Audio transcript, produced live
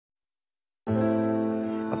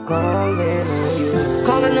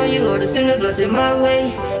Calling on you, Lord, to send a blessing my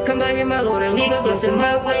way. Come by here, my Lord, and leave a blessing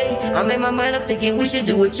my way. I made my mind up thinking we should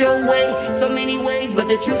do it your way. So many ways, but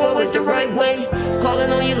the truth always the right way.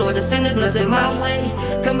 Calling on you, Lord, to send a blessing my way.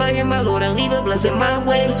 Come by here, my Lord, and leave a blessing my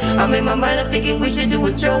way. I made my mind up thinking we should do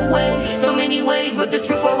it your way. So many ways, but the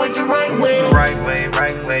truth always the right way. Right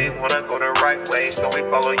way, wanna go the right way. So we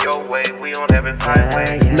follow your way, we on heaven's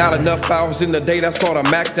highway. Not enough hours in the day, that's called a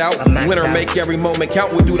max out. Winner make every moment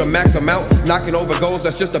count, we do the max amount. Knocking over goals,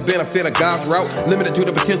 that's just the benefit of God's route. Limited to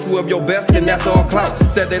the potential of your best, and that's all clout.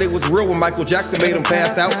 Said that it was real when Michael Jackson made him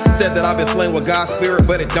pass out. Said that I've been slain with God's spirit,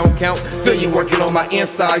 but it don't count. Feel you working on my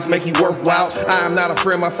insides, make you worthwhile. I am not a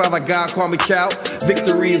friend, my father God call me child.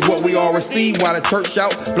 Victory is what we all receive while the church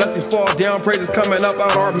shouts. Blessings fall down, praises coming up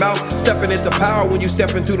out our mouth. Stepping into power when you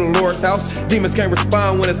step into the Lord's house. Demons can't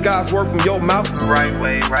respond when it's God's word from your mouth. Right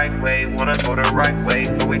way, wanna go the right way.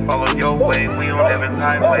 So we follow your way, we on heaven's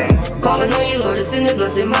highway. Calling on you, Lord, to send a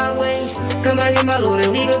blessing my way. Come by here, my Lord,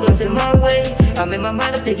 and leave a blessing my way. I'm in my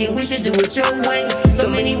mind up thinking we should do it your way. So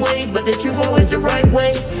many ways, but the truth always the right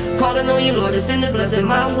way. Calling on you, Lord, to send a blessing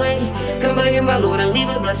my way. Come by here, my Lord, and leave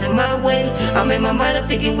a blessing my way. I'm in my mind up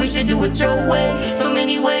thinking we should do it your way. So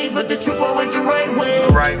many ways, but the truth always the right way.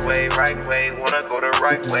 Right way, wanna go the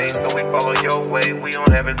right way. So we follow your way, we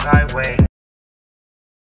on heaven's highway.